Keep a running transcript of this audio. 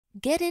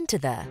Get into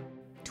the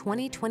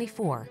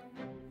 2024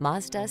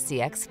 Mazda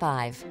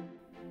CX-5.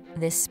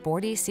 This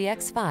sporty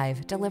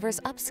CX-5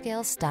 delivers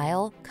upscale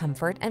style,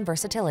 comfort, and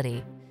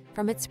versatility.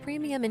 From its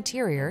premium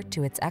interior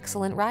to its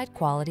excellent ride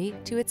quality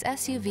to its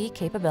SUV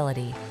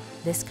capability,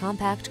 this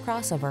compact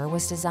crossover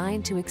was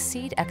designed to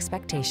exceed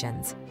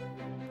expectations.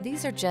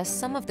 These are just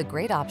some of the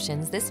great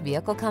options this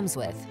vehicle comes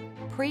with: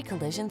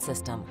 pre-collision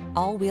system,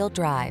 all-wheel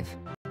drive,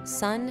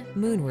 sun,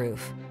 moonroof,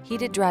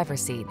 heated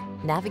driver's seat,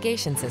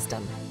 navigation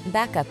system,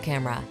 backup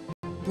camera,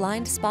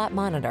 blind spot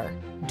monitor,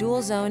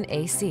 dual zone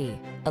AC,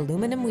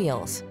 aluminum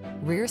wheels,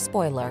 rear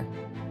spoiler.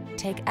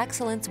 Take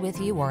excellence with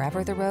you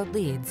wherever the road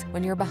leads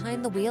when you're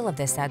behind the wheel of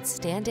this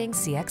outstanding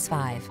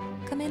CX-5.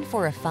 Come in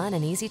for a fun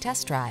and easy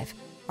test drive.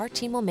 Our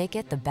team will make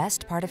it the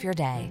best part of your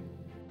day.